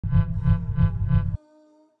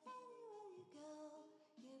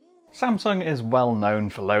Samsung is well known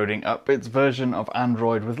for loading up its version of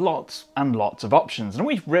Android with lots and lots of options, and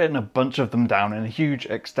we've written a bunch of them down in a huge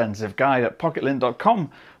extensive guide at Pocket-lint.com.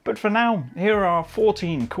 But for now, here are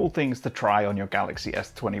 14 cool things to try on your Galaxy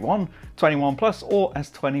S21, 21 Plus or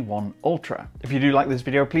S21 Ultra. If you do like this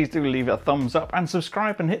video, please do leave it a thumbs up and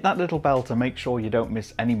subscribe and hit that little bell to make sure you don't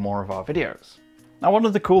miss any more of our videos. Now, one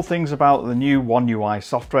of the cool things about the new One UI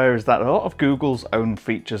software is that a lot of Google's own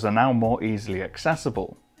features are now more easily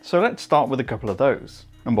accessible. So let's start with a couple of those.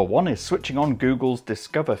 Number one is switching on Google's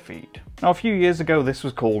Discover feed. Now, a few years ago this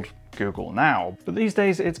was called Google Now, but these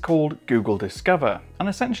days it's called Google Discover, and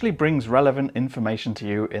essentially brings relevant information to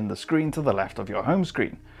you in the screen to the left of your home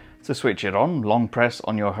screen. To switch it on, long press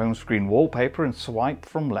on your home screen wallpaper and swipe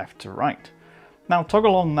from left to right. Now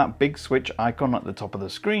toggle on that big switch icon at the top of the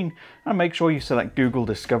screen and make sure you select Google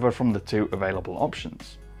Discover from the two available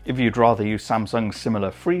options. If you'd rather use Samsung's similar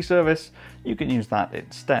free service, you can use that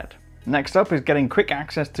instead. Next up is getting quick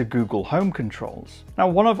access to Google Home controls. Now,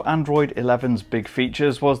 one of Android 11's big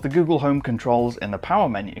features was the Google Home controls in the power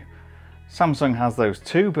menu. Samsung has those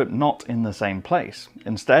too, but not in the same place.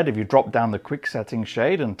 Instead, if you drop down the quick settings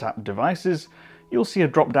shade and tap devices, you'll see a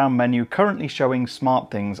drop-down menu currently showing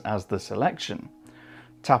SmartThings as the selection.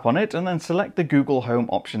 Tap on it and then select the Google Home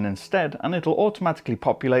option instead, and it'll automatically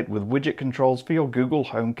populate with widget controls for your Google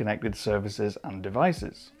Home connected services and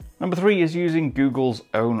devices. Number 3 is using Google's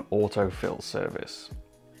own Autofill service.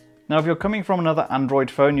 Now, if you're coming from another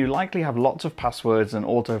Android phone, you likely have lots of passwords and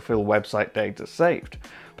autofill website data saved,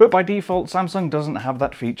 but by default Samsung doesn't have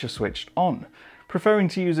that feature switched on, preferring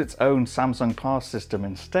to use its own Samsung Pass system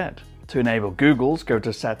instead. To enable Google's, go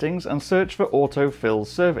to Settings and search for Autofill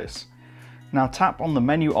service. Now tap on the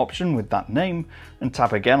menu option with that name and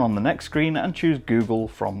tap again on the next screen and choose Google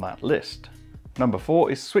from that list. Number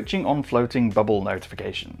 4 is switching on floating bubble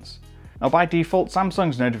notifications. Now, by default,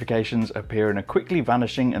 Samsung's notifications appear in a quickly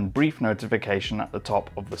vanishing and brief notification at the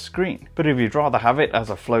top of the screen. But if you'd rather have it as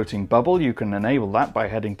a floating bubble, you can enable that by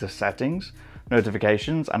heading to Settings,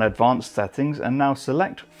 Notifications and Advanced Settings, and now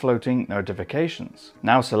select Floating Notifications.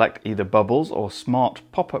 Now select either Bubbles or Smart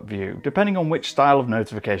Pop-up View, depending on which style of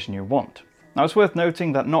notification you want. Now, it's worth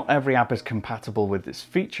noting that not every app is compatible with this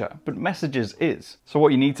feature, but Messages is. So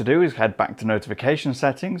what you need to do is head back to Notification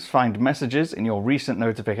Settings, find Messages in your recent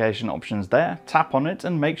notification options there, tap on it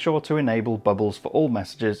and make sure to enable bubbles for all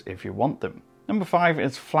messages if you want them. Number 5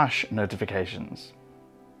 is flash notifications.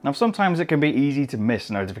 Now, sometimes it can be easy to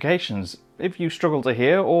miss notifications if you struggle to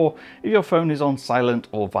hear or if your phone is on silent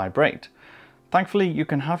or vibrate. Thankfully, you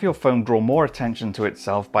can have your phone draw more attention to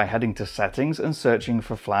itself by heading to Settings and searching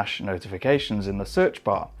for flash notifications in the search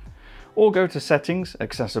bar. Or go to Settings,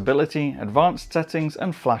 Accessibility, Advanced Settings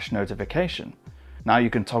and Flash Notification. Now you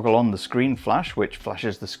can toggle on the screen flash, which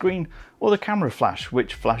flashes the screen, or the camera flash,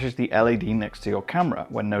 which flashes the LED next to your camera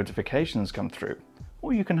when notifications come through.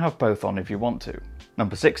 Or you can have both on if you want to.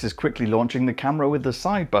 Number 6 is quickly launching the camera with the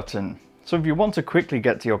side button. So if you want to quickly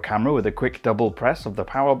get to your camera with a quick double press of the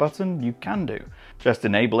power button, you can do. Just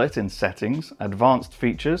enable it in Settings, Advanced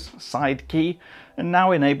Features, Side Key, and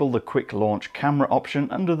now enable the Quick Launch Camera option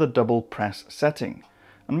under the double press setting.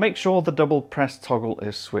 And make sure the double press toggle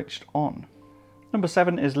is switched on. Number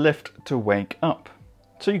 7 is Lift to Wake Up.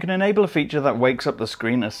 So you can enable a feature that wakes up the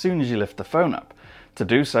screen as soon as you lift the phone up. To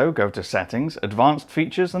do so, go to Settings, Advanced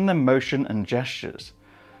Features, and then Motion and Gestures.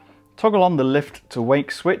 Toggle on the Lift to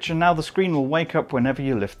Wake switch and now the screen will wake up whenever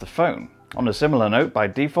you lift the phone. On a similar note, by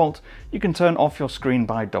default, you can turn off your screen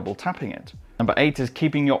by double tapping it. Number 8 is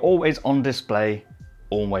keeping your always on display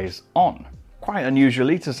always on. Quite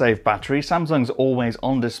unusually, to save battery, Samsung's always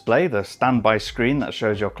on display, the standby screen that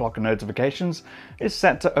shows your clock and notifications, is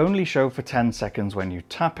set to only show for 10 seconds when you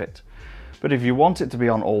tap it. But if you want it to be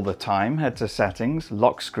on all the time, head to Settings,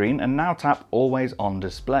 Lock Screen, and now tap Always On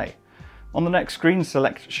Display. On the next screen,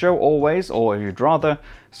 select Show Always, or if you'd rather,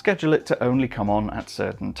 schedule it to only come on at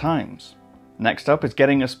certain times. Next up is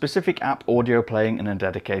getting a specific app audio playing in a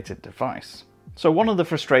dedicated device. So one of the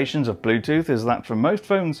frustrations of Bluetooth is that for most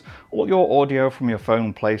phones, all your audio from your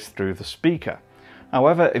phone plays through the speaker.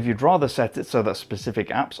 However, if you'd rather set it so that specific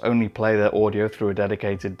apps only play their audio through a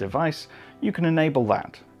dedicated device, you can enable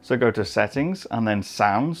that. So go to Settings and then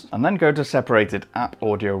Sounds, and then go to Separated App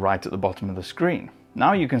Audio right at the bottom of the screen.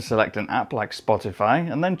 Now you can select an app like Spotify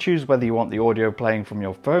and then choose whether you want the audio playing from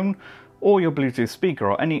your phone or your Bluetooth speaker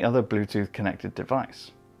or any other Bluetooth connected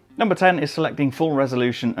device. Number 10 is selecting full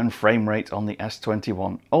resolution and frame rate on the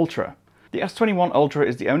S21 Ultra. The S21 Ultra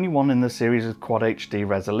is the only one in the series with Quad HD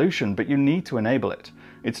resolution, but you need to enable it.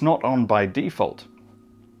 It's not on by default.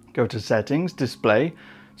 Go to Settings, Display,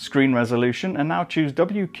 Screen Resolution, and now choose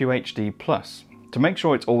WQHD+. To make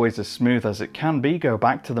sure it's always as smooth as it can be, go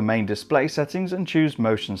back to the main display settings and choose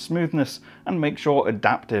motion smoothness and make sure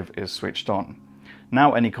adaptive is switched on.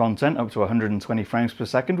 Now any content up to 120 frames per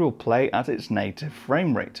second will play at its native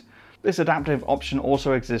frame rate. This adaptive option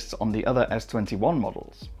also exists on the other S21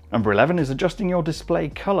 models. Number 11 is adjusting your display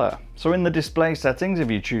color. So in the display settings,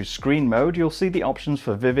 if you choose screen mode, you'll see the options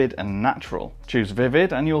for vivid and natural. Choose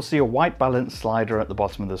vivid and you'll see a white balance slider at the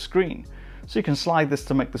bottom of the screen. So you can slide this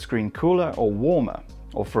to make the screen cooler or warmer.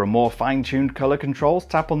 Or for a more fine-tuned color controls,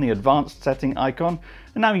 tap on the advanced setting icon,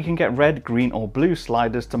 and now you can get red, green or blue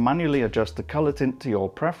sliders to manually adjust the color tint to your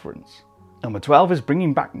preference. Number 12 is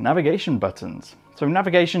bringing back navigation buttons. So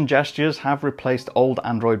navigation gestures have replaced old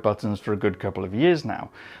Android buttons for a good couple of years now,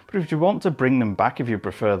 but if you want to bring them back if you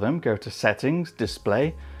prefer them, go to Settings,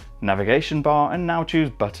 Display, Navigation bar, and now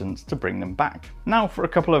choose Buttons to bring them back. Now for a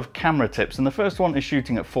couple of camera tips, and the first one is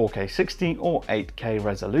shooting at 4K 60 or 8K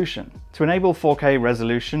resolution. To enable 4K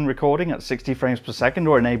resolution recording at 60 frames per second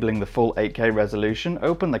or enabling the full 8K resolution,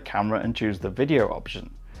 open the camera and choose the video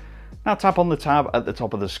option. Now tap on the tab at the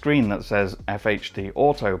top of the screen that says FHD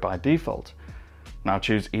Auto by default. Now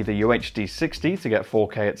choose either UHD 60 to get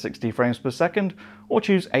 4K at 60 frames per second, or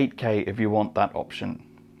choose 8K if you want that option.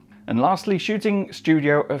 And lastly, shooting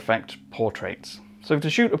studio effect portraits. So to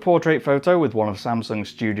shoot a portrait photo with one of Samsung's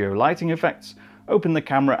studio lighting effects, open the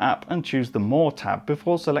camera app and choose the More tab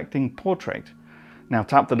before selecting Portrait. Now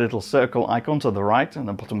tap the little circle icon to the right in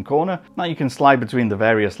the bottom corner. Now you can slide between the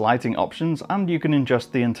various lighting options and you can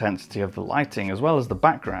adjust the intensity of the lighting as well as the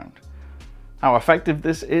background. How effective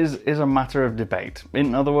this is a matter of debate.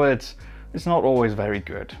 In other words, it's not always very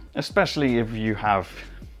good, especially if you have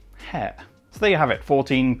hair. So there you have it,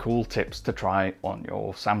 14 cool tips to try on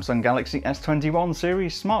your Samsung Galaxy S21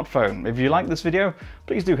 series smartphone. If you like this video,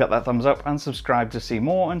 please do hit that thumbs up and subscribe to see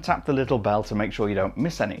more and tap the little bell to make sure you don't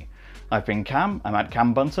miss any. I've been Cam, I'm at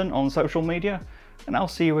Cam Bunton on social media, and I'll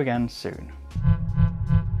see you again soon.